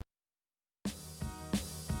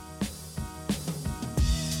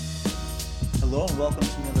Hello and welcome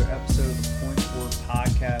to another episode of the Point Forward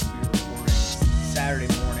Podcast. We are recording Saturday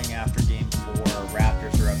morning after Game 4.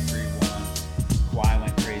 Raptors are up 3-1. Kawhi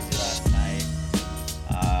went crazy last night.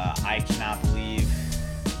 I cannot believe...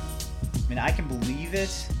 I can believe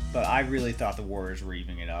it, but I really thought the Warriors were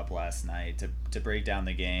evening it up last night to break down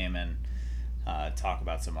the game and talk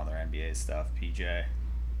about some other NBA stuff. PJ,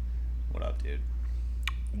 what up, dude?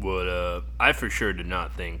 What up? I for sure did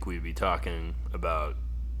not think we'd be talking about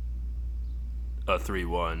a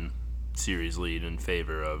 3-1 series lead in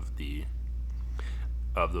favor of the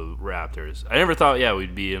Raptors. I never thought,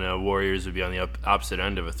 we'd be in a Warriors would be on the opposite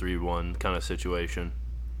end of a 3-1 kind of situation.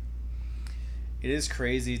 It is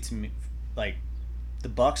crazy to me, the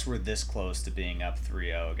Bucks were this close to being up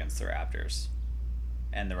 3-0 against the Raptors,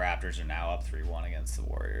 and the Raptors are now up 3-1 against the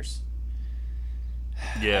Warriors.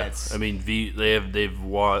 Yeah,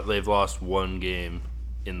 they've lost one game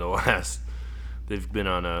in the last. They've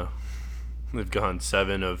gone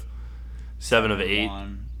 7 of 8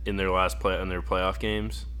 in their playoff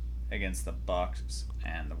games against the Bucks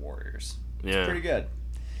and the Warriors. Yeah, it's pretty good.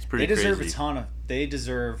 It's pretty. They deserve crazy. They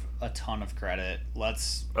deserve a ton of credit.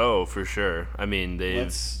 Oh, for sure.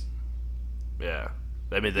 Let's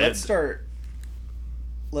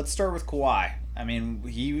start with Kawhi.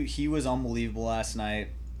 He was unbelievable last night,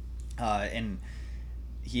 and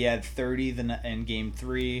he had 30 in Game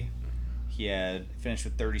 3. He had finished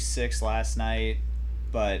with 36 last night,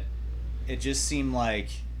 but it just seemed like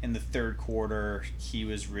in the third quarter he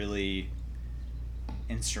was really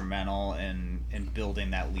instrumental in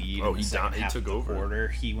building that lead. Oh, he took over. Quarter.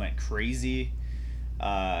 He went crazy,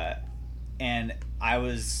 and I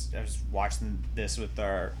was watching this with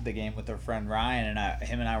the game with our friend Ryan, and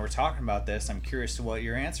him and I were talking about this. I'm curious to what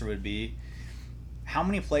your answer would be. How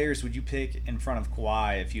many players would you pick in front of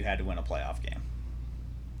Kawhi if you had to win a playoff game?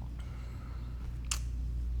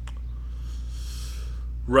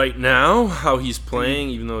 Right now, how he's playing,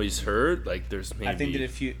 even though he's hurt, there's maybe. I think that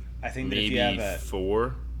if you have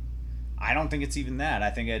 4. I don't think it's even that.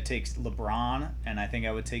 I think I'd take LeBron, and I think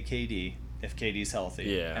I would take KD if KD's healthy.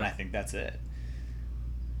 Yeah. And I think that's it.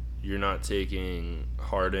 You're not taking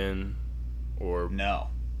Harden or no.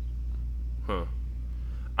 Huh.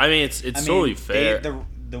 It's totally fair.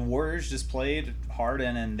 The Warriors just played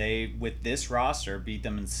Harden, and they, with this roster, beat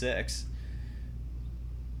them in 6.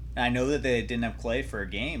 And I know that they didn't have Clay for a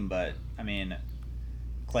game, but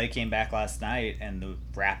Clay came back last night, and the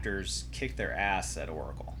Raptors kicked their ass at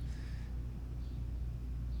Oracle.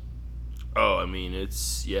 Oh, how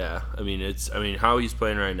he's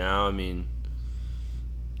playing right now.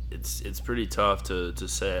 It's pretty tough to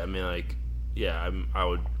say. Could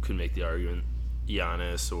make the argument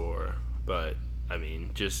Giannis but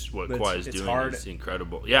just what Kawhi's doing is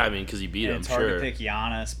incredible. Yeah, because he beat him. It's hard to pick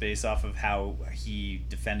Giannis based off of how he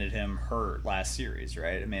defended him hurt last series,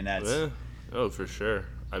 right? That's. Yeah. Oh, for sure.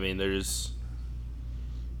 He's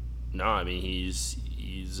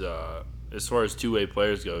as far as two-way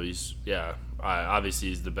players go, obviously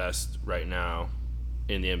he's the best right now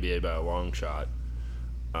in the NBA by a long shot.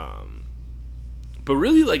 But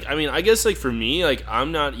really, I guess for me,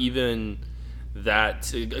 I'm not even that,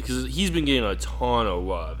 because he's been getting a ton of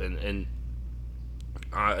love, and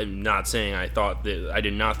I'm not saying I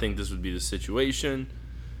did not think this would be the situation.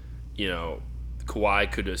 Kawhi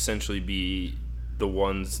could essentially be the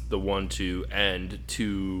one to end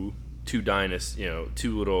two dynasty,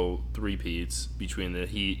 two little three-peats between the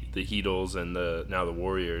Heatles and now the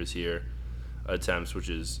Warriors here attempts, which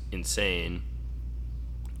is insane.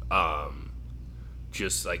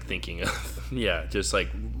 Just thinking of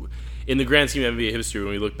in the grand scheme of NBA history, when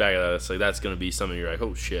we look back at that, it's that's going to be something you're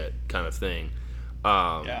oh shit kind of thing.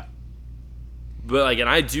 Yeah. But and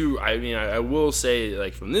I will say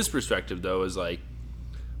from this perspective though is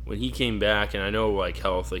when he came back, and I know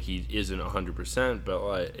health he isn't 100%,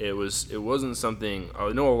 but it wasn't something. I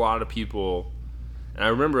know a lot of people, and I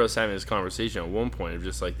remember us having this conversation at one point of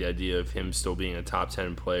just the idea of him still being a top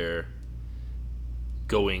 10 player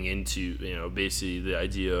going into basically the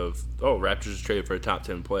idea of Raptors traded for a top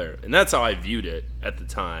 10 player, and that's how I viewed it at the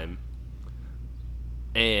time.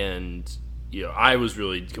 And I was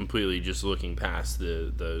really completely just looking past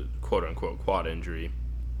the quote unquote quad injury.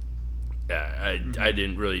 I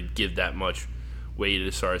didn't really give that much weight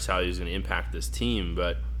as far as how he was going to impact this team,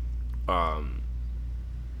 but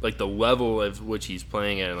the level of which he's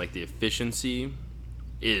playing at and the efficiency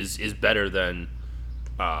is better than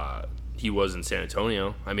he was in San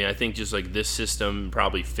Antonio. I think just this system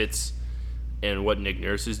probably fits, and what Nick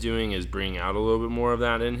Nurse is doing is bringing out a little bit more of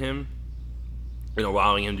that in him and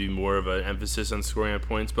allowing him to be more of an emphasis on scoring at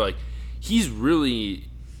points. But he's really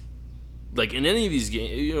like in any of these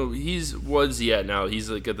games, what's he at now? He's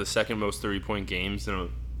like at the second most 30-point games in a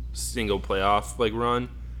single playoff like run.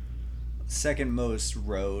 Second most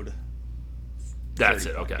road. That's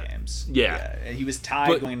it. Okay. Games. Yeah. He was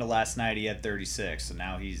tied going into last night. He had 36, so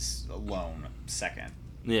now he's alone second.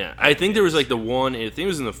 Yeah, I think there was like the one. I think it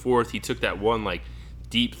was in the fourth. He took that one like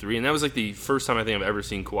deep three, and that was like the first time I think I've ever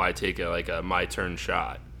seen Kawhi take a my turn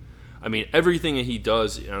shot. I mean, everything that he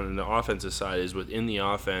does on the offensive side is within the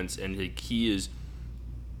offense, and he is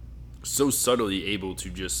so subtly able to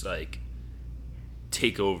just like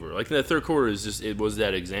take over. Like in the third quarter, it was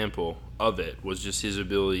that example of it. Was just his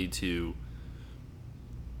ability to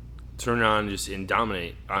turn on and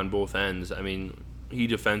dominate on both ends. I mean, he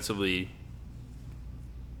defensively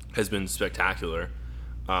has been spectacular.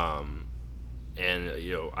 And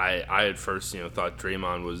I at first thought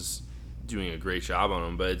Draymond was doing a great job on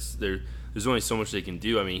him, but there's only so much they can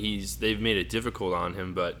do. I mean, they've made it difficult on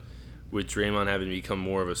him, but with Draymond having become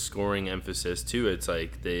more of a scoring emphasis too, it's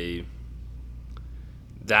like that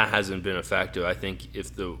hasn't been effective. I think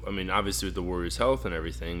obviously with the Warriors' health and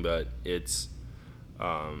everything, but it's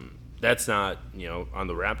that's not on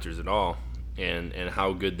the Raptors at all, and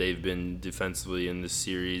how good they've been defensively in this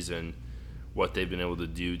series and what they've been able to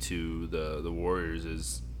do to the Warriors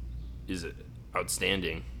is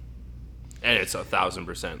outstanding, and it's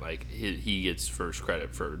 1,000%. Like he gets first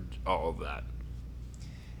credit for all of that.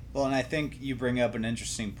 Well, and I think you bring up an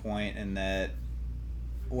interesting point in that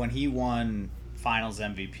when he won Finals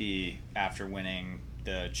MVP after winning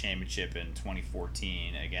the championship in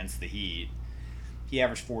 2014 against the Heat, he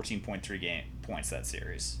averaged 14.3 points that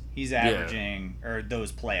series. He's averaging, or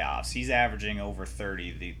those playoffs, he's averaging over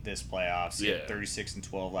 30 this playoffs. He had 36 and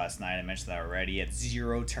 12 last night. I mentioned that already. He had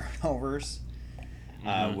 0 turnovers,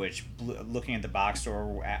 which, looking at the box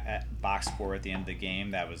score at the end of the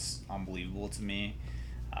game, that was unbelievable to me.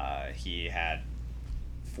 He had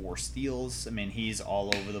 4 steals. I mean, he's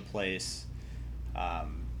all over the place.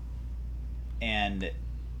 And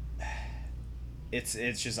it's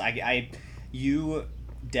just you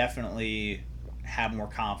definitely have more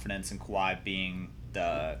confidence in Kawhi being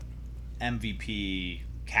the MVP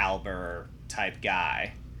caliber type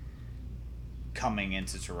guy coming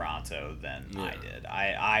into Toronto than I did.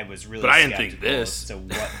 I was really skeptical as to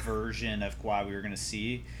what version of Kawhi we were going to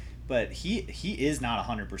see, but he is not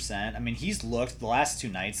 100%. I mean, he's looked the last 2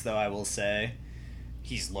 nights though. I will say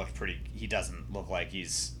he's looked pretty. He doesn't look like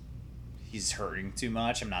he's hurting too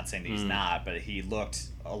much. I'm not saying that he's not, but he looked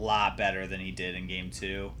a lot better than he did in Game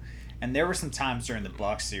 2. And there were some times during the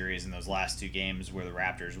Bucks series in those last 2 games where the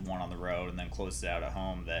Raptors won on the road and then closed it out at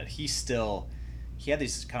home that he had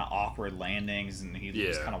these kind of awkward landings, and he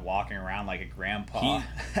was kind of walking around like a grandpa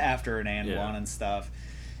after an and one and stuff.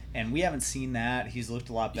 And we haven't seen that. He's looked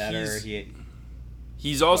a lot better.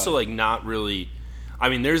 He's also like not really. I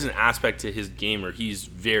mean, there's an aspect to his game where he's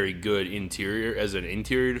very good as an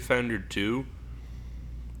interior defender too.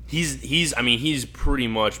 He's pretty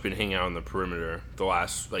much been hanging out on the perimeter the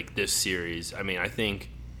last this series. I mean, I think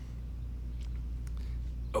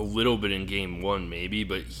a little bit in Game 1 maybe,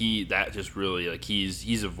 but that just really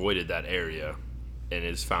he's avoided that area and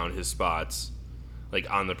has found his spots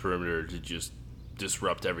on the perimeter to just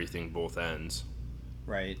disrupt everything both ends.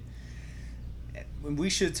 Right. We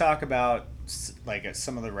should talk about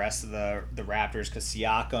some of the rest of the Raptors, because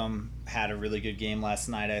Siakam had a really good game last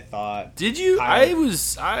night, I thought. Did you? I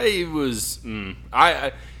was the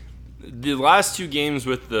last 2 games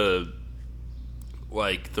with the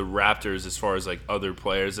Raptors, as far as other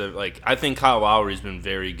players, I think Kyle Lowry's been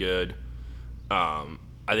very good. I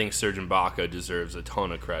think Serge Ibaka deserves a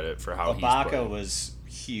ton of credit for how he's played. Ibaka was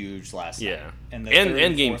huge last night. Yeah,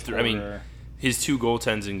 and Game 3. I mean, his 2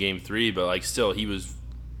 goaltends in Game 3, but still he was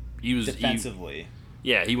defensively.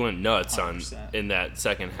 He went nuts 100%. In that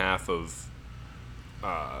second half of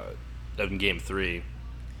Game 3.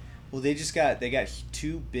 Well, they got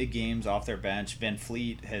 2 big games off their bench. Van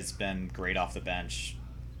Fleet has been great off the bench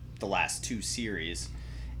the last 2 series,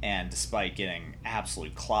 and despite getting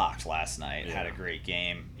absolutely clocked last night, had a great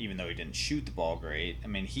game, even though he didn't shoot the ball great. I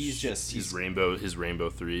mean, he's his rainbow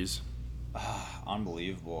threes.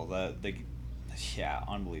 Unbelievable.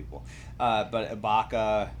 Unbelievable. But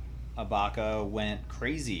Ibaka went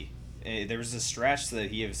crazy. There was a stretch that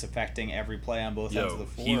he was affecting every play on both ends of the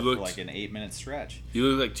floor for an 8-minute stretch. He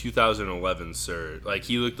looked like 2011 Serge.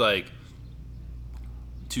 He looked like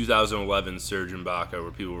 2011 Serge Ibaka, where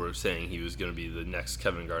people were saying he was going to be the next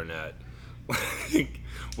Kevin Garnett.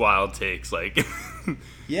 Wild takes.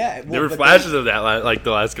 Yeah, there were flashes of that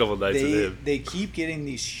the last couple of nights of him. They keep getting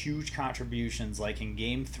these huge contributions, like in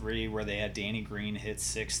Game 3 where they had Danny Green hit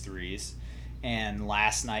 6 threes. And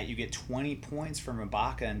last night, you get 20 points from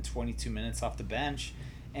Ibaka in 22 minutes off the bench.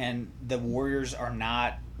 And the Warriors are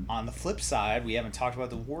not, on the flip side, we haven't talked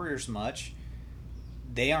about the Warriors much.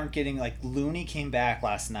 They aren't getting, like, Looney came back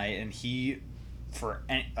last night, and he,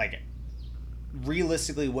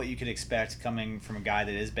 realistically what you could expect coming from a guy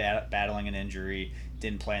that is battling an injury,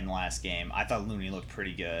 didn't play in the last game. I thought Looney looked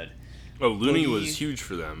pretty good. Oh, Looney was huge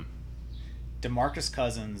for them. DeMarcus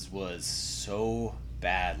Cousins was so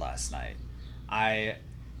bad last night.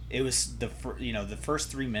 It was the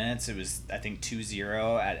first 3 minutes. It was, I think,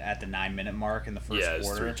 2-0 at the 9-minute mark in the first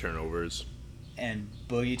quarter. Yeah, it's 3 turnovers. And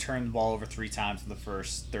Boogie turned the ball over 3 times in the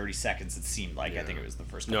first 30 seconds. It seemed like. I think it was the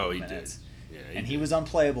first couple of minutes. Did. Yeah, he was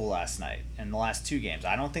unplayable last night in the last 2 games.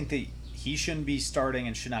 I don't think that he shouldn't be starting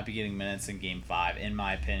and should not be getting minutes in Game 5. In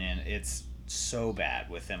my opinion, it's so bad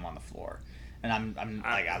with him on the floor. And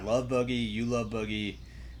I love Boogie. You love Boogie.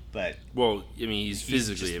 But he's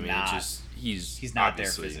physically. He's not there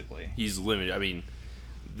physically. He's limited. I mean,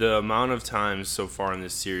 the amount of times so far in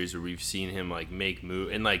this series where we've seen him like make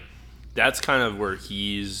move, and like that's kind of where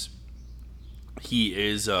he is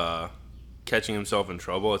catching himself in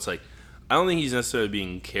trouble. It's like I don't think he's necessarily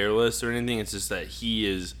being careless or anything. It's just that he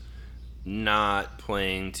is not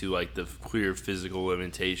playing to like the clear physical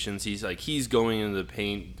limitations. He's going into the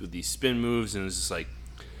paint with these spin moves, and it's just like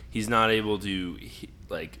he's not able to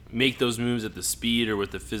like make those moves at the speed or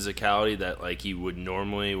with the physicality that like he would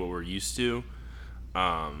normally, what we're used to.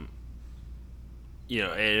 And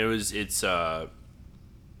it's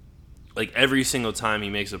like every single time he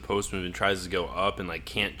makes a post move and tries to go up and like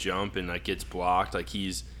can't jump and like gets blocked, like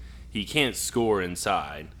he can't score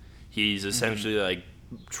inside. He's essentially like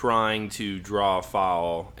trying to draw a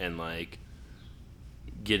foul and like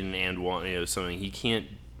get an and one, something. He can't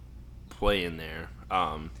play in there.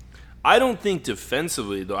 I don't think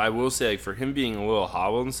defensively, though, I will say, like, for him being a little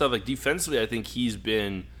hobbled and stuff, like, defensively, I think he's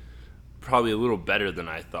been probably a little better than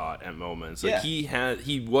I thought at moments. Like,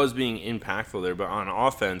 he was being impactful there, but on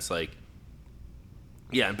offense, like,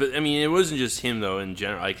 yeah, but, I mean, it wasn't just him, though, in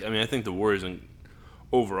general. Like, I mean, I think the Warriors,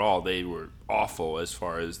 overall, they were awful as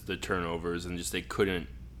far as the turnovers, and just they couldn't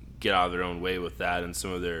get out of their own way with that, and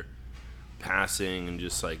some of their passing, and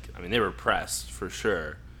just, like, I mean, they were pressed, for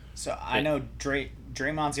sure. So, I know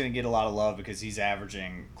Draymond's going to get a lot of love because he's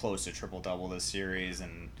averaging close to triple-double this series,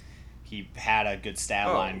 and he had a good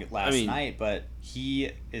stat line last night, but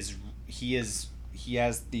he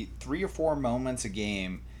has the 3 or 4 moments a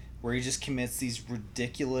game where he just commits these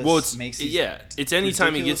ridiculous it's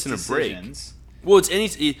anytime he gets in a break. Well,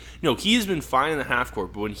 he has been fine in the half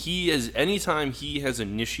court, but when anytime he has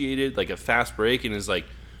initiated like a fast break and is like,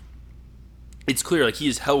 it's clear like he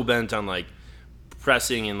is hell bent on like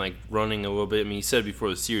pressing and like running a little bit. I mean, he said before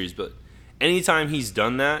the series, but anytime he's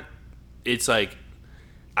done that, it's like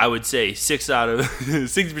I would say 60%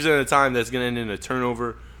 of the time that's going to end in a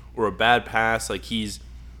turnover or a bad pass. Like he's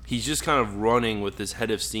just kind of running with this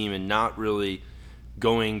head of steam and not really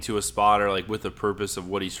going to a spotter like with the purpose of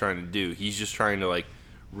what he's trying to do. He's just trying to like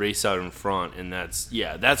race out in front, and that's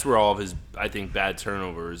where all of his, I think, bad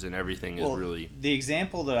turnovers and everything is really. The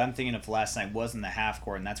example that I'm thinking of last night was in the half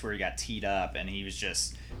court, and that's where he got teed up, and he was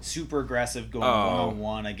just super aggressive going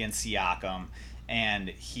one-on-one against Siakam, and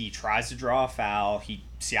he tries to draw a foul.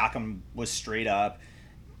 Siakam was straight up.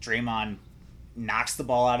 Draymond knocks the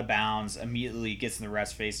ball out of bounds, immediately gets in the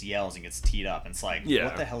ref's face, yells, and gets teed up. And it's like,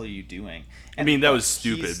 what the hell are you doing? And I mean, that was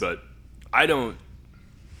stupid, but I don't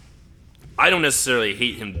necessarily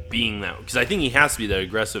hate him being that, because I think he has to be that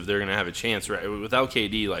aggressive. They're going to have a chance, right? Without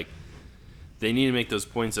KD, like, they need to make those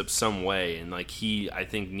points up some way, and like I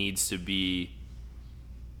think he needs to be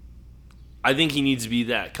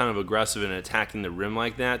that kind of aggressive and attacking the rim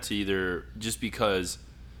like that, to either just because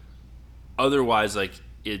otherwise, like,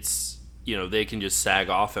 it's, they can just sag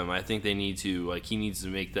off him. I think they need to, like, he needs to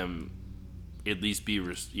make them at least be,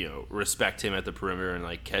 respect him at the perimeter and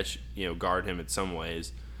like catch, guard him in some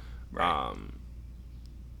ways. Right.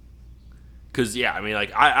 Because I mean,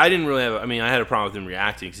 like I didn't really have. I mean, I had a problem with him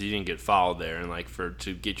reacting because he didn't get fouled there, and like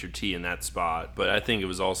to get your tee in that spot. But I think it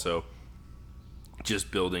was also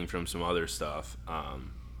just building from some other stuff.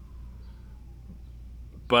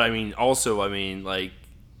 But I mean, also, like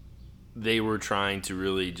they were trying to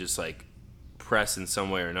really just like press in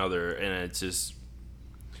some way or another, and it's just.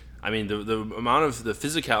 I mean, the amount of the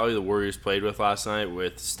physicality the Warriors played with last night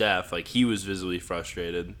with Steph, like he was visibly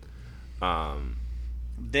frustrated.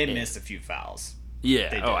 They missed a few fouls.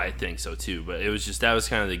 Yeah, I think so too. But it was just that was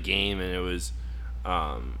kind of the game, and it was.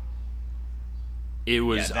 I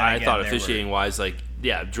thought officiating wise, like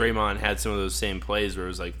Draymond had some of those same plays where it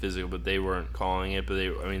was like physical, but they weren't calling it. But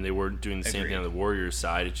they weren't doing the same thing on the Warriors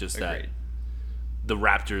side. It's just that the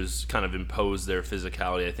Raptors kind of imposed their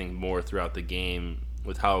physicality, I think, more throughout the game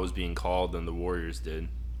with how it was being called than the Warriors did.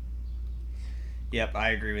 Yep, I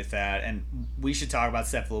agree with that. And we should talk about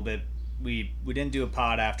Steph a little bit. We didn't do a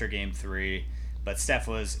pod after Game 3, but Steph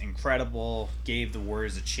was incredible, gave the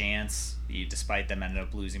Warriors a chance, despite them ended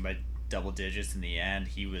up losing by double digits in the end.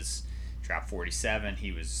 He was dropped 47.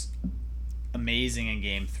 He was amazing in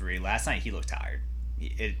Game 3. Last night he looked tired.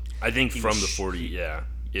 I think from the 40, yeah.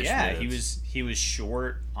 Yeah, minutes. he was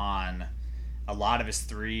short on a lot of his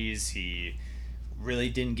threes. He really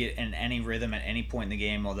didn't get in any rhythm at any point in the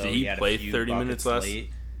game, although did he had play a few 30 minutes last? late.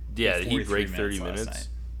 Yeah, did he break 30 minutes?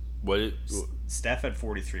 What? Steph had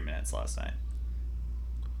 43 minutes last night.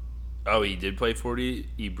 Oh, he did play 40?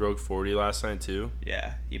 He broke 40 last night too?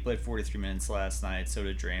 Yeah, he played 43 minutes last night. So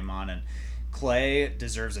did Draymond. And Clay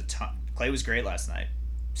deserves a ton. Clay was great last night.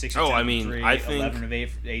 6 or 10 from 3, I think 11 of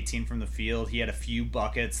 18 from the field. He had a few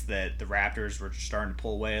buckets that the Raptors were starting to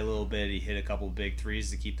pull away a little bit. He hit a couple big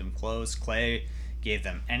threes to keep them close. Clay gave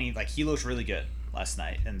them he looked really good last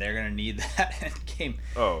night, and they're gonna need that in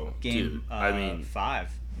game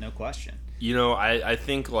 5, no question. I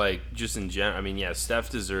think just in general, Steph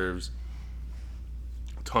deserves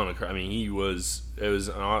a ton of credit. It was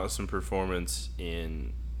an awesome performance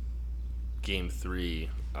in Game 3.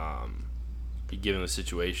 Given the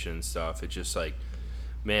situation and stuff, it's just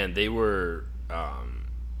they were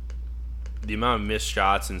the amount of missed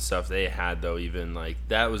shots and stuff they had, though, even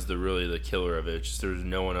that was really the killer of it. It's just there was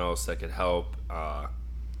no one else that could help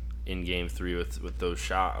in Game 3 with those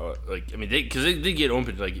shots. Because they did get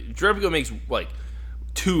open. Jerebko makes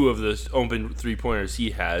 2 of the open 3-pointers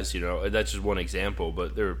he has. That's just one example,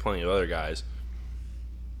 but there were plenty of other guys.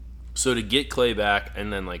 So to get Clay back,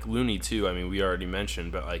 and then Looney too, we already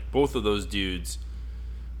mentioned, but both of those dudes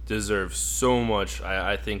deserve so much.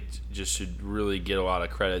 I think just should really get a lot of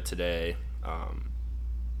credit today.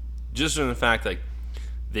 Just from the fact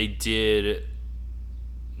they did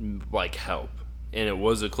help, and it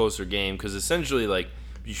was a closer game, because essentially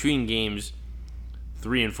between games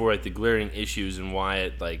 3 and 4, the glaring issues and why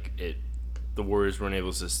the Warriors weren't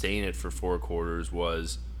able to sustain it for 4 quarters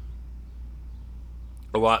was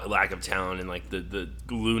a lot lack of talent, and the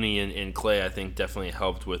Looney and Clay I think definitely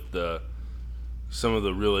helped with some of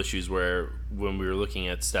the real issues where when we were looking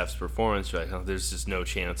at Steph's performance, you're there's just no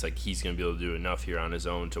chance he's going to be able to do enough here on his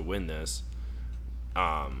own to win this.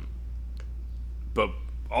 But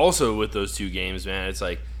also with those 2 games, man, it's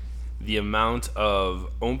the amount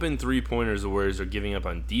of open 3-pointers the Warriors are giving up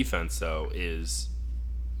on defense, though, is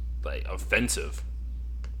offensive.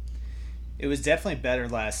 It was definitely better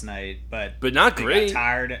last night, but not great.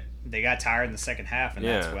 They got tired in the second half, and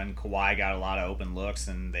that's when Kawhi got a lot of open looks,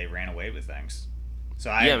 and they ran away with things. So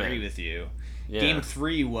I agree with you. Yeah. Game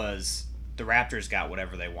 3 was the Raptors got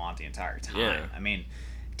whatever they want the entire time. Yeah.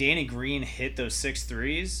 Danny Green hit those 6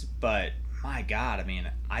 threes, but my God,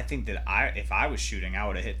 I think that if I was shooting, I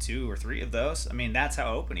would have hit 2 or 3 of those. That's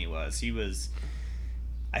how open he was.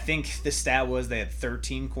 I think the stat was they had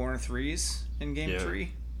 13 corner threes in Game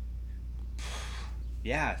 3.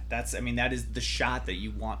 Yeah, that is the shot that you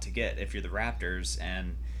want to get if you're the Raptors,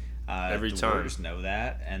 and every the time Warriors know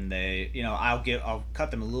that, and they, I'll cut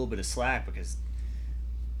them a little bit of slack because,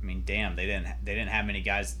 damn, they didn't have many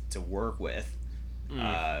guys to work with,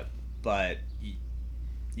 but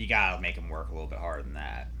you gotta make them work a little bit harder than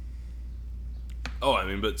that. Oh,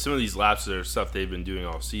 but some of these lapses are stuff they've been doing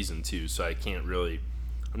all season too, so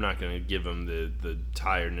I'm not gonna give them the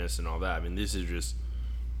tiredness and all that.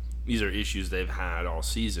 These are issues they've had all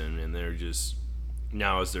season, and they're just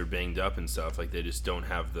now, as they're banged up and stuff, they just don't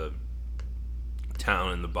have the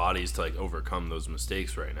talent and the bodies to overcome those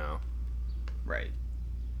mistakes right now. Right.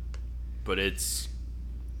 But it's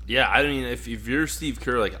if you're Steve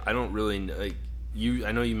Kerr, I don't really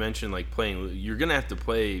I know you mentioned playing. You're gonna have to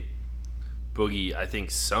play Boogie, I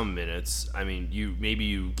think, some minutes.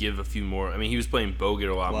 You give a few more. He was playing Bogut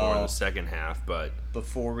a lot more in the second half, but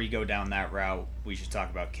before we go down that route, we should talk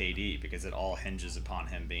about KD, because it all hinges upon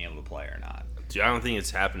him being able to play or not. Dude, I don't think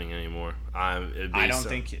it's happening anymore. I don't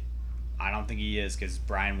think he is, because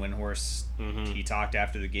Brian Windhorst, he talked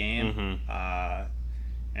after the game,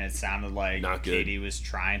 and it sounded like KD was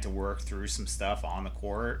trying to work through some stuff on the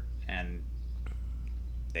court, and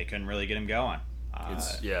they couldn't really get him going.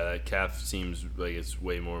 That calf seems like it's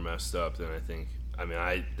way more messed up than I think.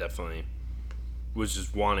 I definitely was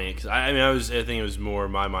just wanting it, because I think it was more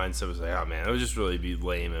my mindset was oh man, it would just really be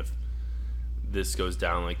lame if this goes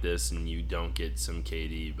down like this and you don't get some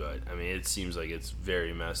KD. But it seems like it's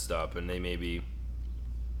very messed up, and they maybe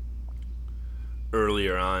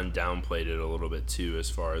earlier on downplayed it a little bit too, as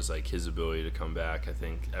far as like his ability to come back. I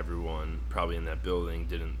think everyone probably in that building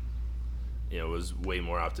was way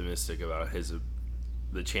more optimistic about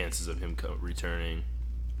the chances of him returning.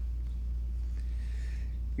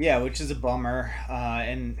 Yeah, which is a bummer.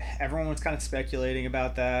 And everyone was kind of speculating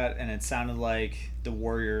about that, and it sounded like the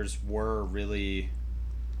Warriors were really.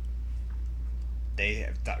 They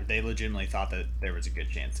legitimately thought that there was a good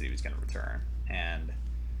chance that he was going to return, and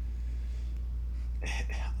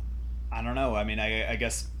I don't know. I mean, I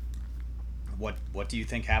guess what do you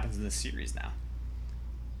think happens in this series now?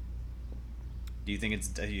 Do you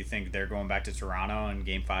think they're going back to Toronto and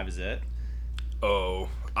Game 5 is it? Oh,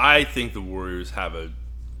 I think the Warriors have a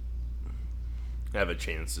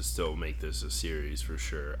chance to still make this a series for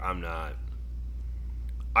sure. I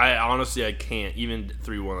honestly I can't even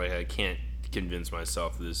 3-1. Like I can't convince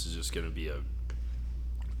myself that this is just going to be a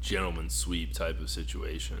gentleman's sweep type of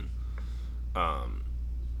situation.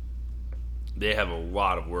 They have a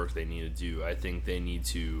lot of work they need to do. I think they need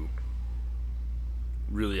to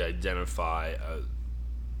really identify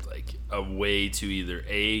a way to either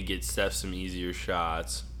get Steph some easier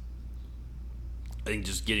shots. I think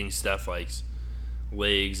just getting Steph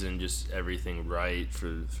legs and just everything right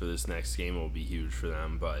for this next game will be huge for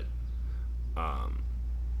them. But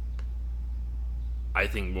I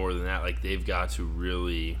think more than that, they've got to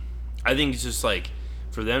really. I think it's just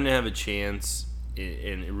for them to have a chance,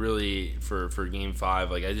 and really for Game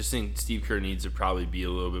 5, I just think Steve Kerr needs to probably be a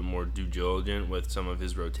little bit more due diligent with some of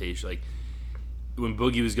his rotation. When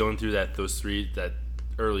Boogie was going through that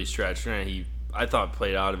early stretch, I thought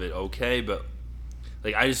played out of it okay, but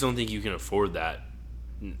I just don't think you can afford that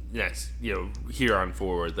next, here on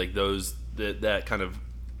forward. That kind of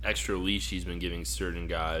extra leash he's been giving certain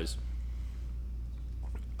guys.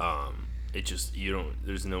 It just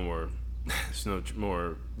there's no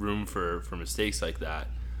more room for mistakes like that.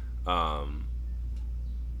 And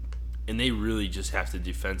they really just have to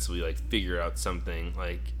defensively figure out something.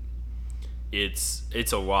 It's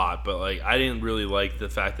a lot, but I didn't really like the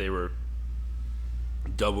fact they were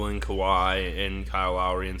doubling Kawhi and Kyle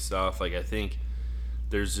Lowry and stuff. I think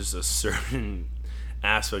there's just a certain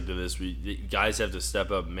aspect of this. Guys have to step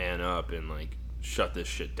up, man up, and shut this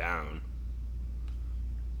shit down.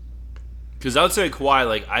 Because outside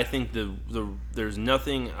Kawhi, I think there's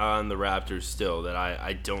nothing on the Raptors still that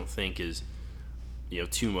I don't think is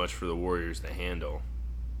too much for the Warriors to handle.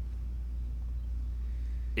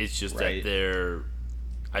 It's just right. that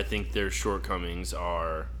I think their shortcomings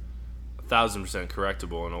are 1,000%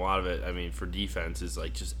 correctable, and a lot of it, for defense, is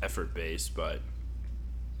just effort based, but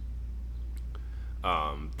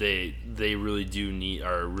they really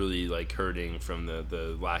are really hurting from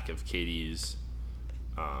the lack of KD's.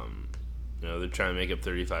 They're trying to make up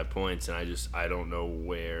 35 points, and I don't know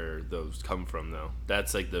where those come from, though.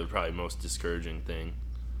 That's the probably most discouraging thing.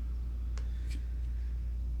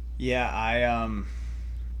 Yeah,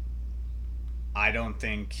 I don't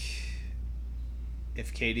think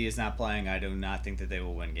if KD is not playing, I do not think that they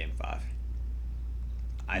will win Game 5.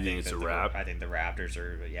 I think it's a wrap. I think the Raptors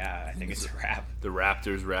are. Yeah, I think it's a wrap. The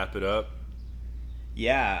Raptors wrap it up.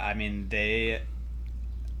 Yeah,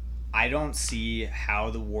 I don't see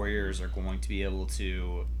how the Warriors are going to be able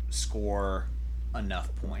to score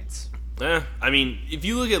enough points. If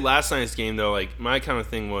you look at last night's game, though, my kind of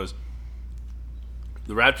thing was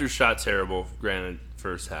the Raptors shot terrible, granted,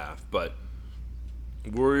 first half, but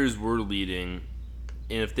Warriors were leading,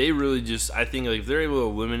 and if they really I think if they're able to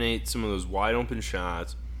eliminate some of those wide open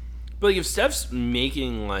shots, but if Steph's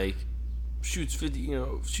making shoots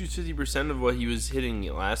 50% of what he was hitting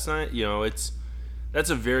last night, that's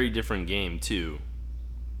a very different game too.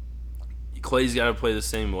 Clay's got to play the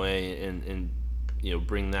same way and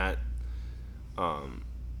bring that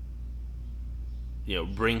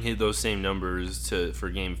bring those same numbers for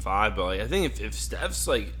Game 5. But I think if Steph's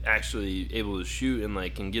actually able to shoot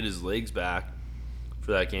and can get his legs back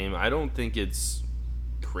for that game, I don't think it's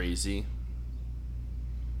crazy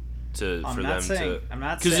I'm not saying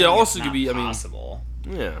because it also could be possible.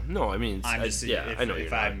 Yeah, no, I know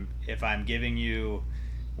if I'm giving you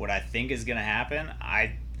what I think is going to happen,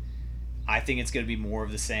 I think it's going to be more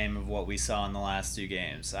of the same of what we saw in the last two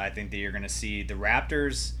games. I think that you're going to see the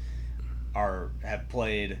Raptors have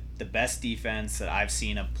played the best defense that I've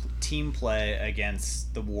seen a team play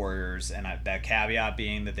against the Warriors, and that caveat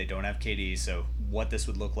being that they don't have KD, so what this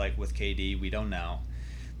would look like with KD, we don't know.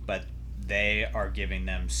 But they are giving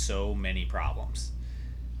them so many problems.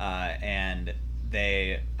 And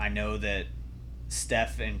I know that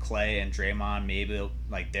Steph and Clay and Draymond maybe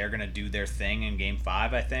they're gonna do their thing in Game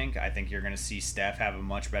 5. I think you're gonna see Steph have a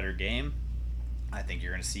much better game, I think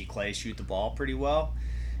you're going to see Clay shoot the ball pretty well.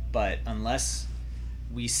 But unless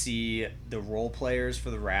we see the role players for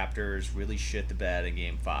the Raptors really shit the bed in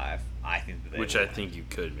Game 5, I think that they Which will I win. think you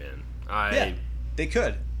could, man. Yeah, they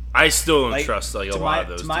could. I still don't trust like a lot of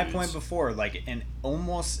those To my dudes. point before, like in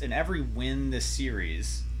every win this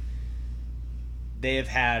series, they have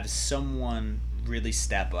had someone really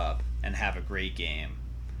step up and have a great game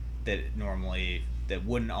that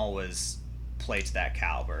wouldn't always play to that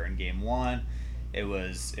caliber. In Game 1, it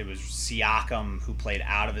was Siakam who played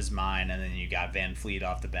out of his mind, and then you got Van Fleet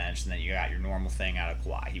off the bench, and then you got your normal thing out of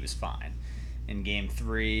Kawhi. He was fine. In Game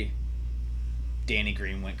 3, Danny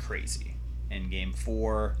Green went crazy. In Game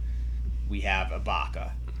 4, we have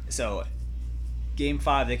Ibaka. So Game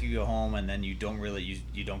 5, they could go home, and then you don't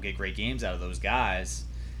get great games out of those guys.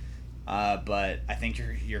 But I think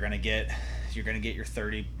you're gonna get your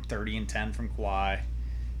 30 and 10 from Kawhi,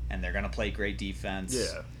 and they're gonna play great defense.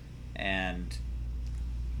 Yeah. And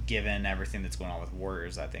given everything that's going on with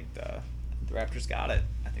Warriors, I think the Raptors got it.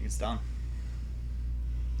 I think it's done.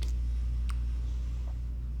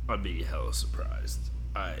 I'd be hella surprised.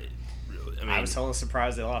 I was hella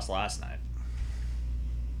surprised they lost last night.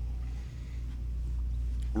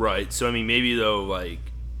 Right. So, I mean, maybe, though, like,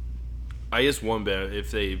 I guess one bet,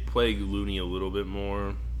 if they play Looney a little bit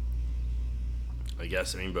more, I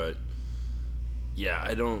guess, but,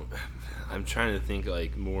 yeah, I'm trying to think,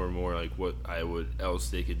 like, more and more, like, what else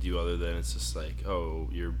they could do other than it's just like, oh,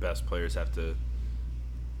 your best players have to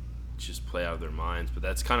just play out of their minds. But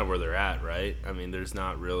that's kind of where they're at, right? I mean, there's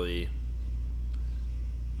not really...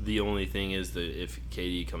 The only thing is that if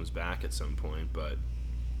KD comes back at some point, but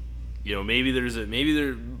maybe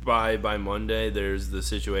by Monday there's the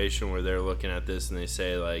situation where they're looking at this and they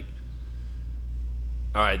say like,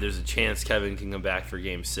 all right, there's a chance Kevin can come back for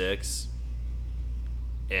Game 6,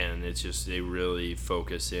 and it's just they really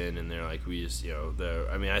focus in and they're like, we just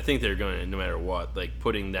I think they're going to, no matter what, like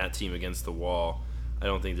putting that team against the wall. I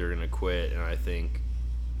don't think they're going to quit, and I think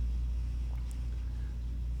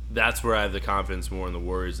that's where I have the confidence more in the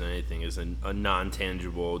Warriors than anything, is a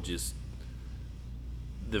non-tangible, just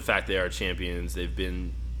the fact they are champions. They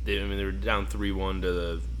were down 3-1 to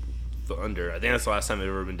the Thunder. I think that's the last time they've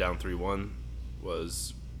ever been down 3-1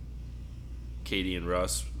 was KD and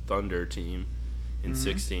Russ Thunder team in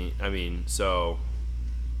 16. I mean, so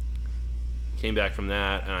came back from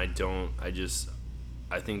that, and I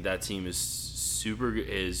think that team is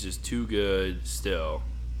just too good still.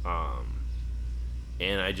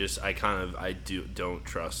 And I don't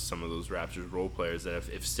trust some of those Raptors role players that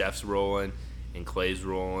if Steph's rolling and Clay's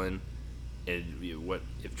rolling, and what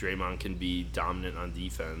if Draymond can be dominant on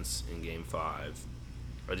defense in Game 5?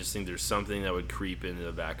 I just think there's something that would creep into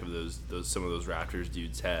the back of some of those Raptors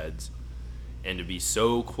dudes' heads, and to be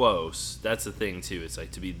so close. That's the thing too. It's like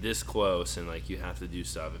to be this close and like you have to do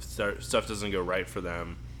stuff. If stuff doesn't go right for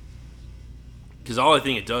them, because all I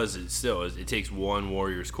think it does is it takes one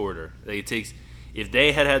Warriors quarter. Like it takes. If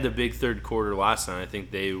they had the big third quarter last night, I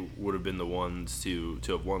think they would have been the ones to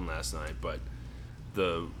have won last night. But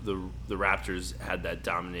the Raptors had that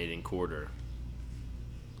dominating quarter,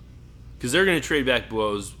 because they're going to trade back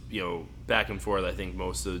blows, back and forth. I think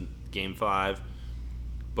most of Game 5,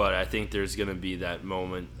 but I think there's going to be that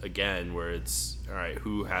moment again where it's all right.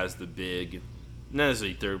 Who has the big, not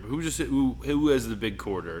necessarily third, but who has the big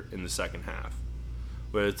quarter in the second half?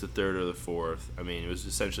 Whether it's the third or the fourth. I mean, it was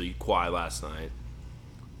essentially Kawhi last night.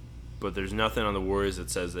 But there's nothing on the Warriors that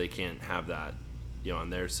says they can't have that, on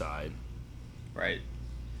their side. Right.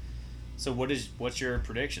 So what's your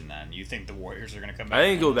prediction then? You think the Warriors are going to come back? I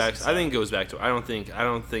think it goes back to. I don't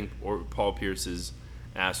think Paul Pierce's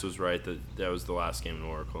ass was right that was the last game in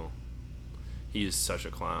Oracle. He is such a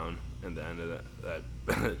clown at the end of that.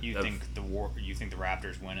 You think the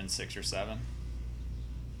Raptors win in 6 or 7?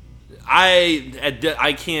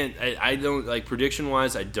 I can't. I don't like prediction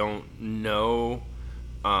wise. I don't know.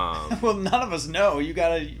 Well, none of us know.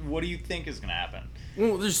 What do you think is going to happen?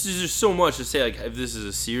 Well, there's just so much to say, like if this is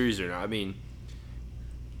a series or not. I mean,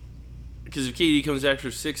 because if KD comes back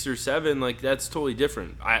for 6 or 7, like that's totally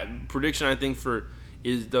different. Prediction I think for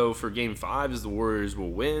Game 5 is the Warriors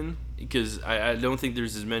will win, because I don't think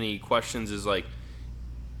there's as many questions as like,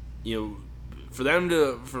 for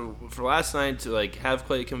them for last night to like have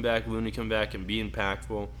Clay come back, Looney come back, and be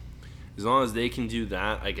impactful. As long as they can do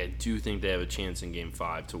that, like I do think they have a chance in Game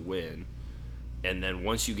 5 to win. And then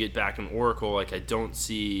once you get back in Oracle, like I don't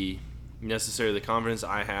see necessarily the confidence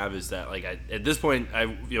I have is that like at this point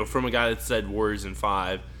from a guy that said Warriors in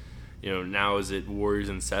 5, now is it Warriors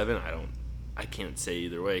in 7? I can't say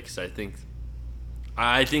either way, because I think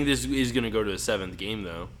this is going to go to a 7th game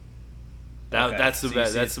though. Okay, That's the so you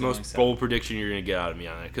best. see That's it's the going most 7. bold prediction you're gonna get out of me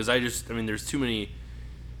on it. Because there's too many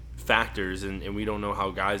factors, and we don't know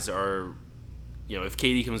how guys are. If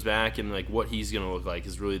KD comes back and like what he's gonna look like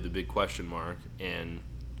is really the big question mark, and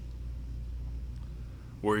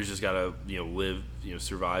Warriors just gotta live,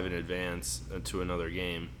 survive and advance to another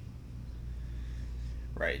game.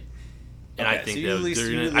 Right. And okay, I think so they're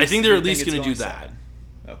at least gonna do that. 7.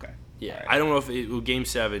 Okay. Yeah, Right. I don't know if game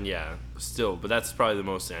 7. Yeah, still, but that's probably the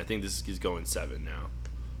most thing. I think this is going 7 now.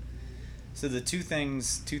 So the two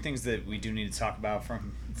things that we do need to talk about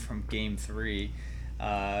from game 3,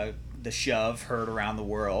 the shove heard around the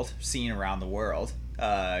world, seen around the world.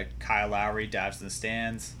 Kyle Lowry dives in the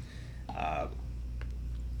stands.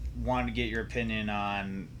 Wanted to get your opinion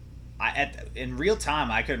on. In real time,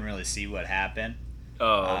 I couldn't really see what happened.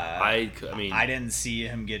 Oh, I didn't see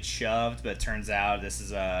him get shoved, but it turns out this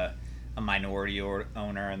is a minority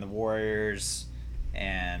owner in the Warriors,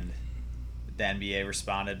 and the NBA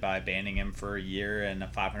responded by banning him for a year and a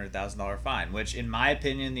 $500,000 fine. Which, in my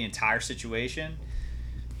opinion, the entire situation,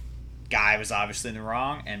 guy was obviously in the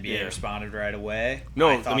wrong. NBA responded right away.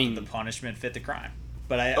 I thought that the punishment fit the crime.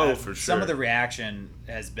 But for sure. Some of the reaction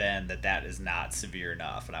has been that is not severe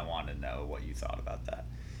enough, and I want to know what you thought about that.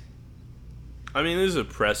 I mean, there's a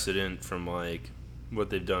precedent from like what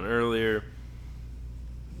they've done earlier.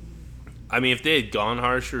 I mean, if they had gone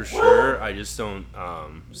harsher, sure. I just don't.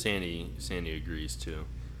 Sandy agrees too.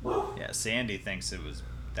 Yeah, Sandy thinks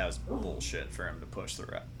that was bullshit for him to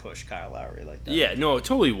push Kyle Lowry like that. Yeah, no, it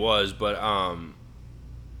totally was, but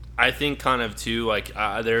I think kind of too like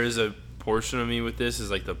there is a portion of me with this is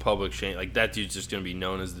like the public shame. Like that dude's just gonna be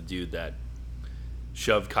known as the dude that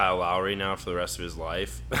shoved Kyle Lowry now for the rest of his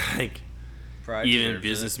life. Like. Even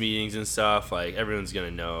business meetings and stuff, like everyone's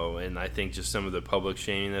gonna know, and I think just some of the public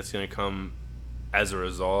shaming that's gonna come as a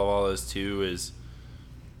result of all this too is,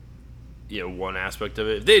 one aspect of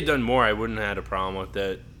it. If they had done more, I wouldn't have had a problem with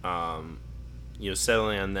it.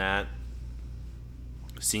 Settling on that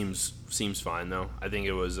seems fine though. I think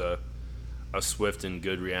it was a swift and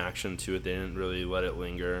good reaction to it. They didn't really let it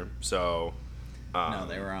linger. So no,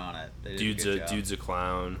 they were on it. They did dude's a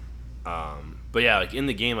clown. But yeah, like in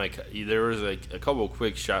the game, like there was like a couple of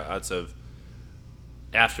quick shots of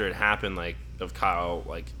after it happened, like of Kyle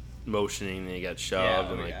like motioning and he got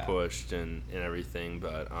shoved and pushed and everything.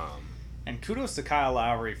 But and kudos to Kyle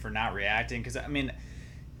Lowry for not reacting, because I mean,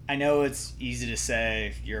 I know it's easy to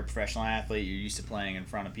say you're a professional athlete, you're used to playing in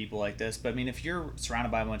front of people like this, but I mean, if you're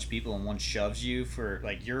surrounded by a bunch of people and one shoves you for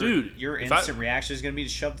like your instant reaction is going to be to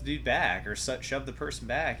shove the dude back or shove the person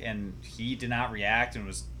back, and he did not react and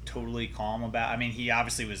was totally calm about. I mean, he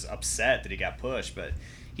obviously was upset that he got pushed, but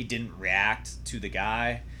he didn't react to the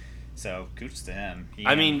guy. So kudos to him.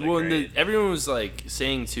 Everyone was like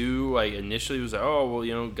saying too, like initially was like, oh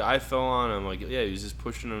well, guy fell on him, like yeah, he was just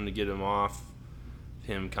pushing him to get him off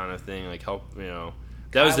him kind of thing, like help, that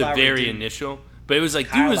Kyle was the Lowry very initial. But it was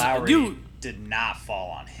like dude did not fall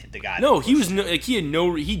on the guy. No, he was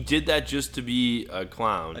he did that just to be a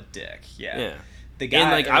clown, a dick. Yeah. Yeah. The guy,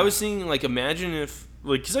 and like I was thinking, like imagine if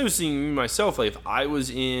because I was thinking myself, like if I was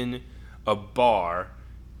in a bar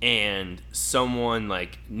and someone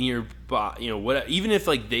like nearby, what, even if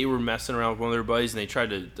like they were messing around with one of their buddies and they tried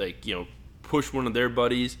to like push one of their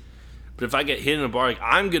buddies, but if I get hit in a bar, like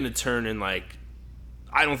I'm gonna turn and like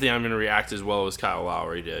I don't think I'm gonna react as well as Kyle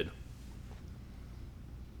Lowry did.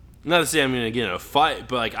 Not to say I'm gonna get in a fight,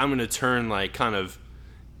 but like I'm gonna turn like kind of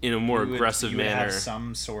in a more aggressive manner. Have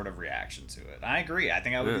some sort of reaction to it. I agree. I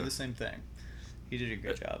think I would do the same thing. He did a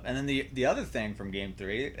good job. And then the other thing from Game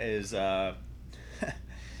 3 is the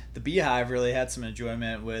Beehive really had some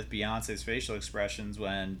enjoyment with Beyonce's facial expressions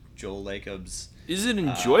when Joel Jacobs. Is it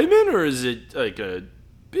enjoyment or is it like a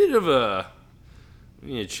bit of a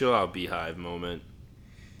chill out Beehive moment?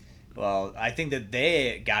 Well, I think that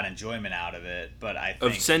they got enjoyment out of it, but I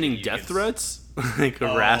think of sending death threats, like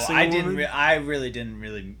harassing. I really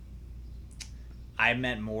didn't. I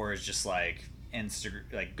meant more as just like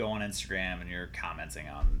go on Instagram and you're commenting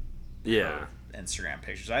on Instagram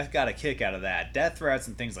pictures. I got a kick out of that. Death threats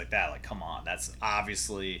and things like that. Like, come on, that's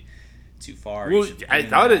obviously too far. Well, I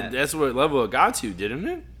thought that's what level it got to, didn't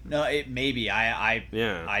it? No, it maybe. I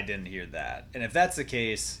didn't hear that. And if that's the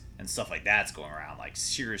case and stuff like that's going around, like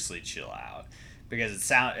seriously chill out,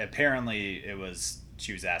 because apparently it was.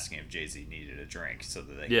 She was asking if Jay-Z needed a drink so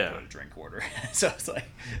that they could put a drink order. So it's like,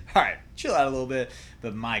 all right, chill out a little bit.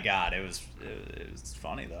 But my God, it was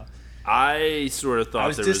funny though. I sort of thought I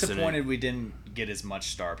was disappointed we didn't get as much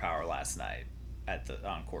star power last night at the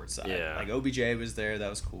on court side. Yeah. Like OBJ was there, that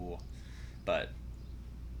was cool. But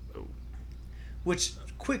which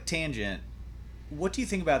quick tangent, What do you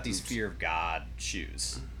think about these Fear of God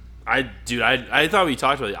shoes? I thought we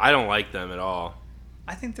talked about it. I don't like them at all.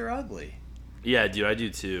 I think they're ugly. Yeah, dude, I do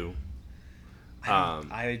too.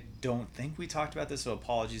 I don't think we talked about this, so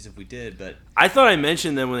apologies if we did, but I thought I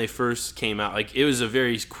mentioned them when they first came out. Like, it was a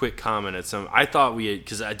very quick comment at some. I thought we had,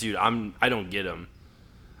 because I don't get them.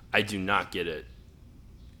 I do not get it.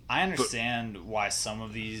 I understand why some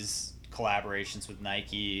of these collaborations with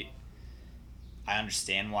Nike, I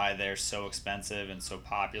understand why they're so expensive and so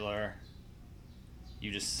popular.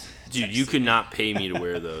 Dude, you could not pay me to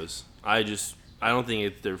wear those. I don't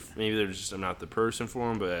think maybe they're just, I'm not the person for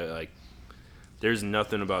them, but there's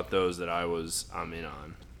nothing about those that I'm in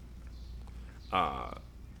on.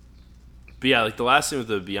 But yeah, like the last thing with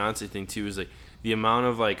the Beyonce thing too is like the amount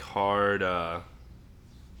of like hard,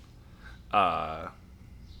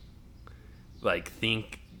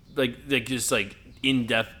 just like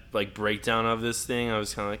in-depth like breakdown of this thing. I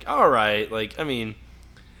was kind of like, all right, like, I mean,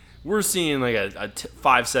 we're seeing like a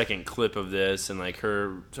 5-second clip of this and like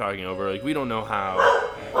her talking over, like, we don't know how.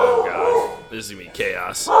 Oh god, this is gonna be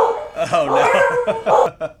chaos. Oh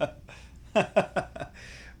no.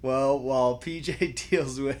 Well, while PJ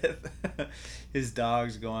deals with his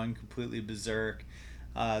dogs going completely berserk,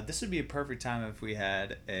 this would be a perfect time if we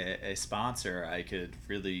had a sponsor.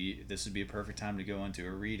 This would be a perfect time to go into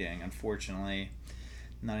a reading. Unfortunately,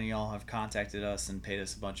 none of y'all have contacted us and paid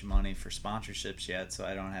us a bunch of money for sponsorships yet, so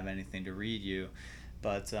I don't have anything to read you.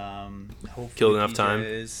 But hopefully killed enough time.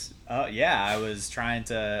 Yeah, I was trying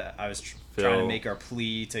to make our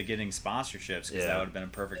plea to getting sponsorships, because that would have been a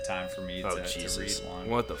perfect time for me to read one.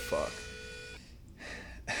 What the fuck?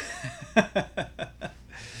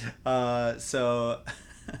 So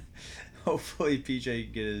hopefully PJ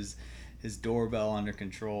can get his doorbell under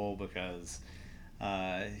control, because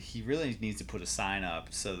he really needs to put a sign up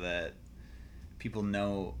so that people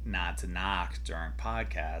know not to knock during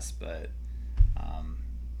podcasts. But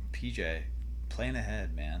PJ, plan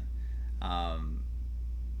ahead, man.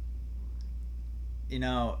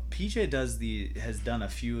 PJ has done a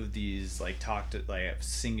few of these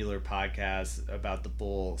singular podcasts about the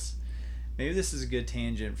Bulls. Maybe this is a good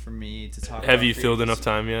tangent for me to talk about. Have you filled enough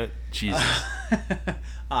time yet? Jesus.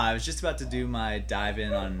 I was just about to do my dive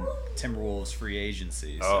in on Timberwolves free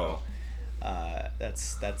agency. So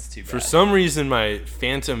that's too bad. For some reason, my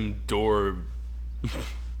phantom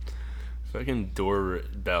fucking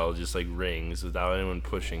doorbell just like rings without anyone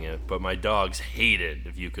pushing it. But my dogs hate it,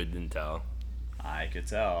 if you couldn't tell. I could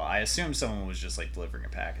tell. I assumed someone was just like delivering a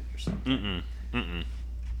package or something.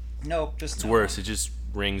 Nope, just it's worse. It just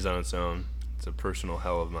rings on its own. It's a personal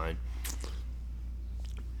hell of mine.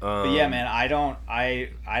 But yeah, man, I don't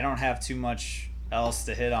have too much else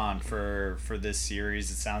to hit on for this series.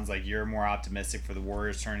 It sounds like you're more optimistic for the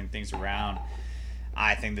Warriors turning things around.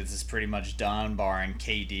 I think that this is pretty much done, barring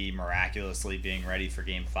KD miraculously being ready for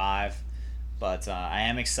Game 5. But I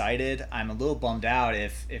am excited. I'm a little bummed out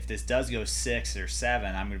if this does go 6 or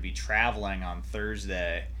 7. I'm going to be traveling on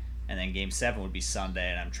Thursday, and then Game 7 would be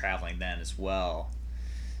Sunday, and I'm traveling then as well.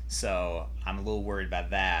 So I'm a little worried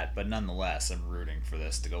about that. But nonetheless, I'm rooting for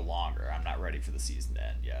this to go longer. I'm not ready for the season to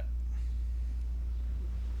end yet.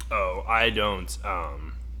 Oh, I don't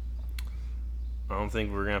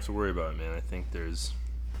think we're going to have to worry about it, man. I think there's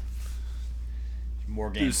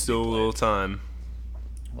more games. There's still a little time.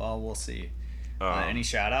 Well, we'll see. Any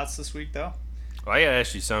shout-outs this week, though? Well, I got to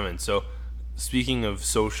ask you something. So, speaking of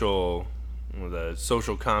social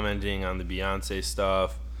commenting on the Beyonce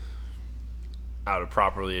stuff, how to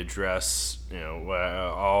properly address,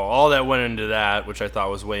 all that went into that, which I thought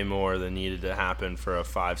was way more than needed to happen for a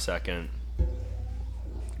 5-second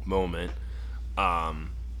moment. I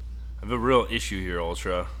have a real issue here,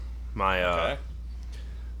 Ultra.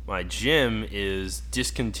 My gym is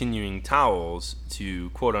discontinuing towels to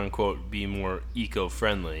quote unquote be more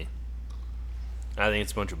eco-friendly. I think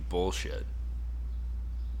it's a bunch of bullshit.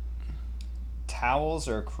 Towels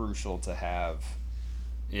are crucial to have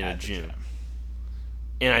in a gym.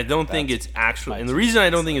 And I don't think it's actually, and the reason I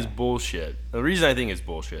don't think it's bullshit,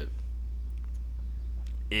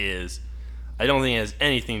 is I don't think it has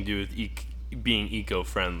anything to do with being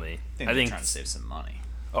eco-friendly. I think they're trying to save some money.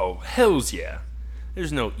 Oh, hells yeah.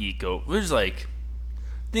 There's no eco. There's like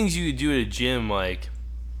things you could do at a gym, like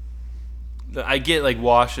I get like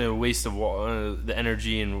washing a waste of the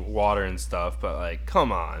energy and water and stuff, but like,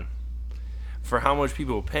 come on. For how much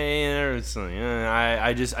people pay there, it's like,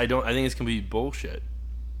 I think it's complete bullshit.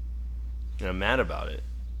 And I'm mad about it.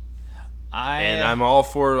 And I'm all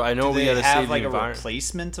for. I know we got to save the environment. Do they have like a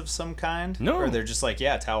replacement of some kind? No. Or they're just like,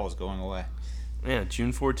 towel's going away. Yeah,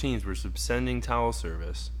 June 14th, we're suspending towel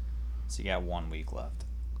service. So you got 1 week left.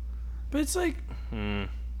 But it's like,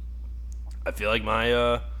 I feel like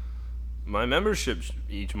my membership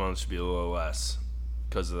each month should be a little less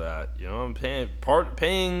because of that. You know, I'm paying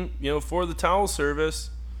for the towel service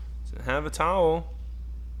to have a towel.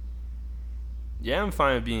 Yeah, I'm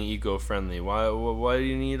fine with being eco-friendly. Why do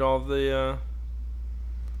you need all the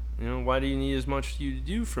why do you need as much you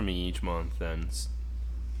do for me each month then?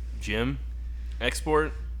 Jim,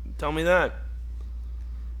 export, tell me that.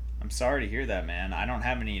 I'm sorry to hear that, man. I don't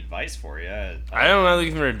have any advice for you. I don't know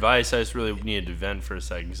looking for advice. I just really needed to vent for a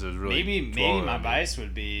second because it was really maybe my advice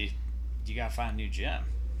would be you gotta find a new gym.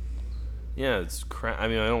 Yeah, it's crap. I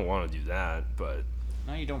mean, I don't want to do that, but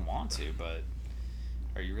no, you don't want to. But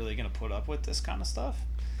are you really gonna put up with this kind of stuff?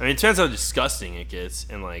 I mean, it turns out how disgusting it gets,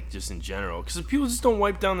 and like just in general, because people just don't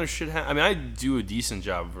wipe down their shit. I mean, I do a decent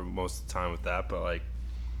job for most of the time with that, but like,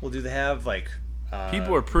 well, do they have like?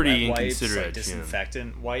 People are pretty wipes, inconsiderate. like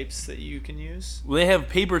disinfectant wipes that you can use. Well, they have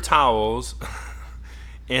paper towels,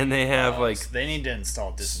 and they have So they need to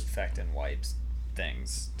install disinfectant wipes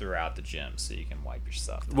things throughout the gym so you can wipe your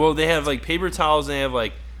stuff down. Well, they have like paper towels, and they have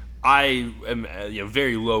like I am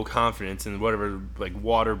very low confidence in whatever like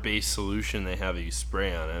water-based solution they have that you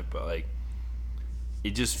spray on it, but like it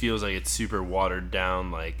just feels like it's super watered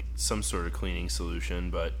down, like some sort of cleaning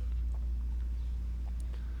solution, but.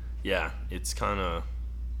 Yeah, it's kind of.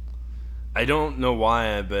 I don't know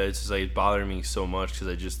why, but it's just like it's bothering me so much because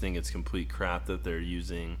I just think it's complete crap that they're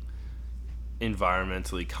using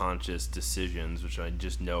environmentally conscious decisions, which I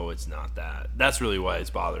just know it's not that. That's really why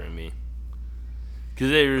it's bothering me.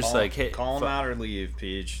 Because they're just like, hey, call them out or leave,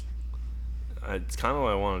 Peach. It's kind of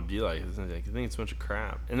what I want to be like. I think it's a bunch of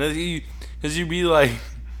crap, and then you'd be like.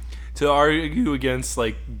 To argue against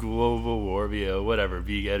like global warming, whatever,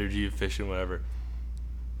 being energy efficient, whatever.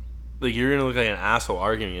 Like you're gonna look like an asshole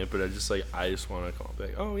arguing it, but I just want to call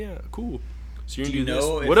back. Oh yeah, cool. So you're gonna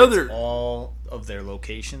do this. What other? All of their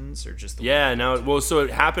locations or just the so it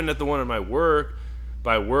happened at the one at my work,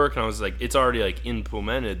 and I was like, it's already like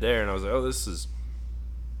implemented there, and I was like, oh, this is.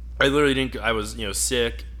 I literally didn't. I was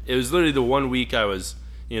sick. It was literally the 1 week I was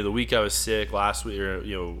the week I was sick last week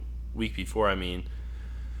or week before I mean.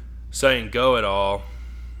 So I didn't go at all,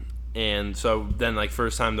 and so then like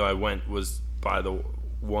first time though I went was by the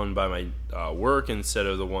one by my work instead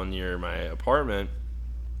of the one near my apartment.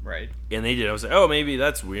 Right. And they did. I was like, oh, maybe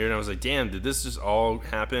that's weird. And I was like, damn, did this just all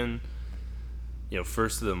happen,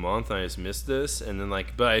 first of the month and I just missed this? And then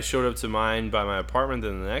but I showed up to mine by my apartment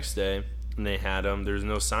then the next day and they had them. There's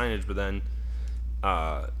no signage, but then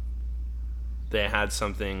they had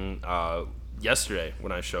something yesterday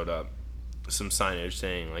when I showed up. Some signage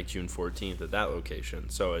saying like June 14th at that location.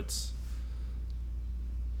 So it's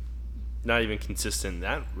not even consistent in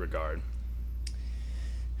that regard.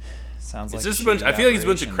 Sounds it's like just a bunch. I feel like it's a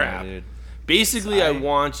bunch of crap. Dude. Basically, I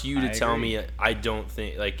want you to tell agree. me. I don't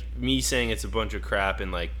think like me saying it's a bunch of crap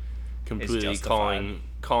and like completely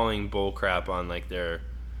calling bull crap on like their.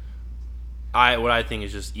 What I think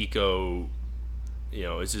is just eco.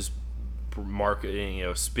 It's just marketing.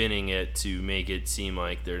 Spinning it to make it seem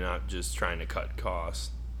like they're not just trying to cut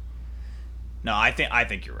costs. No, I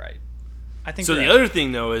think you're right. I think so. The other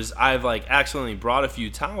thing though is I've like accidentally brought a few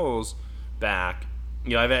towels back.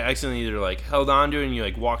 I've accidentally either like held on to it and you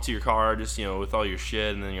like walk to your car just with all your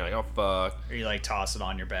shit and then you're like, oh fuck. Or you like toss it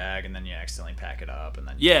on your bag and then you accidentally pack it up and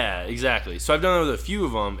then. Yeah, exactly. So I've done that with a few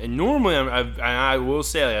of them, and normally I will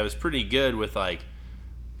say like, I was pretty good with like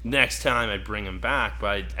next time I'd bring them back, but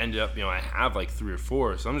I ended up I have like 3 or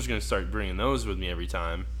 4, so I'm just gonna start bringing those with me every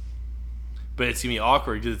time. But it's gonna be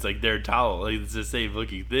awkward because it's like their towel, like it's the same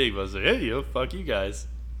looking thing. But I was like, hey, fuck you guys.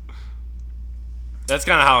 That's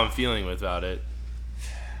kind of how I'm feeling without it.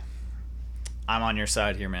 I'm on your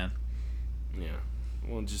side here, man. Yeah.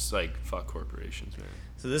 Well, just like fuck corporations, man.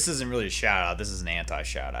 So this isn't really a shout out. This is an anti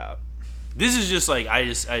shout out. This is just like I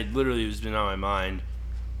literally has been on my mind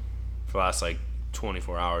for the last like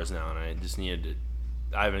 24 hours now, and I just needed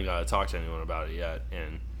to. I haven't got to talk to anyone about it yet,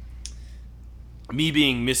 and me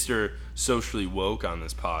being Mr. Socially woke on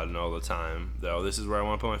this pod and all the time, though, this is where I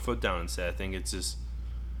want to put my foot down and say I think it's just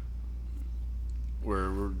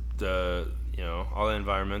we're the all the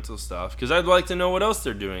environmental stuff, because I'd like to know what else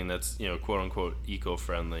they're doing that's quote unquote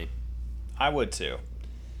eco-friendly. I would too.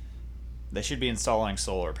 They should be installing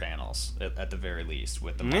solar panels at the very least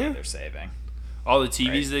with the money they're saving. All the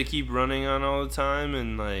TVs they keep running on all the time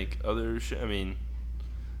and like other shit. I mean,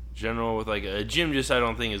 general with like a gym, just I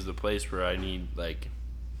don't think is the place where I need like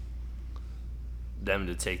them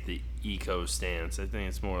to take the eco stance. I think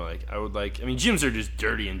it's more like I mean, gyms are just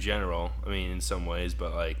dirty in general. I mean, in some ways,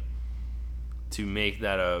 but like to make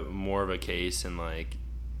that a more of a case and like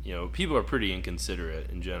people are pretty inconsiderate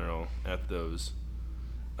in general at those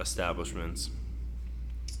establishments.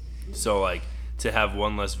 So, like, to have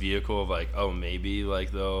one less vehicle of, like, oh, maybe,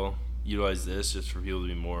 like, they'll utilize this just for people to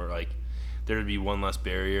be more, like, there would be one less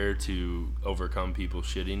barrier to overcome people's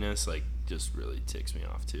shittiness, like, just really ticks me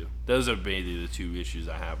off, too. Those are maybe the two issues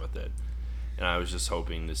I have with it. And I was just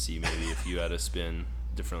hoping to see maybe if you had a spin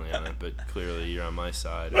differently on it, but clearly you're on my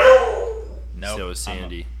side. Nope. So is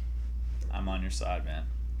Sandy. I'm on your side, man.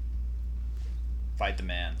 Fight the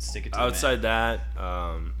man. Stick it to Outside the man.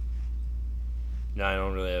 that, no, I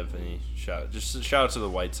don't really have any shout. Just a shout out to the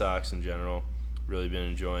White Sox in general. Really been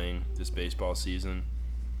enjoying this baseball season.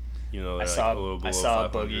 You know, I saw a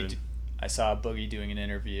 500. I saw a Boogie doing an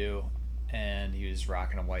interview, and he was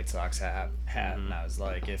rocking a White Sox hat, and I was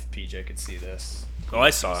like, if PJ could see this, I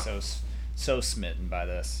saw. So smitten by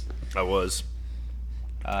this. I was.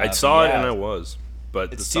 I saw it and I was,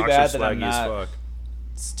 but the Sox are slaggy as fuck.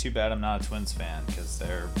 It's too bad I'm not a Twins fan because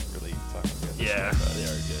they're really fucking good. Yeah, they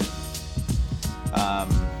are good.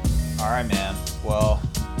 All right, man. Well,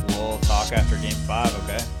 we'll talk after Game 5,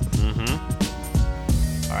 okay?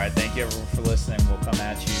 Mm-hmm. All right, thank you everyone for listening. We'll come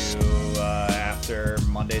at you after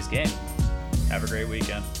Monday's game. Have a great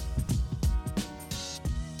weekend.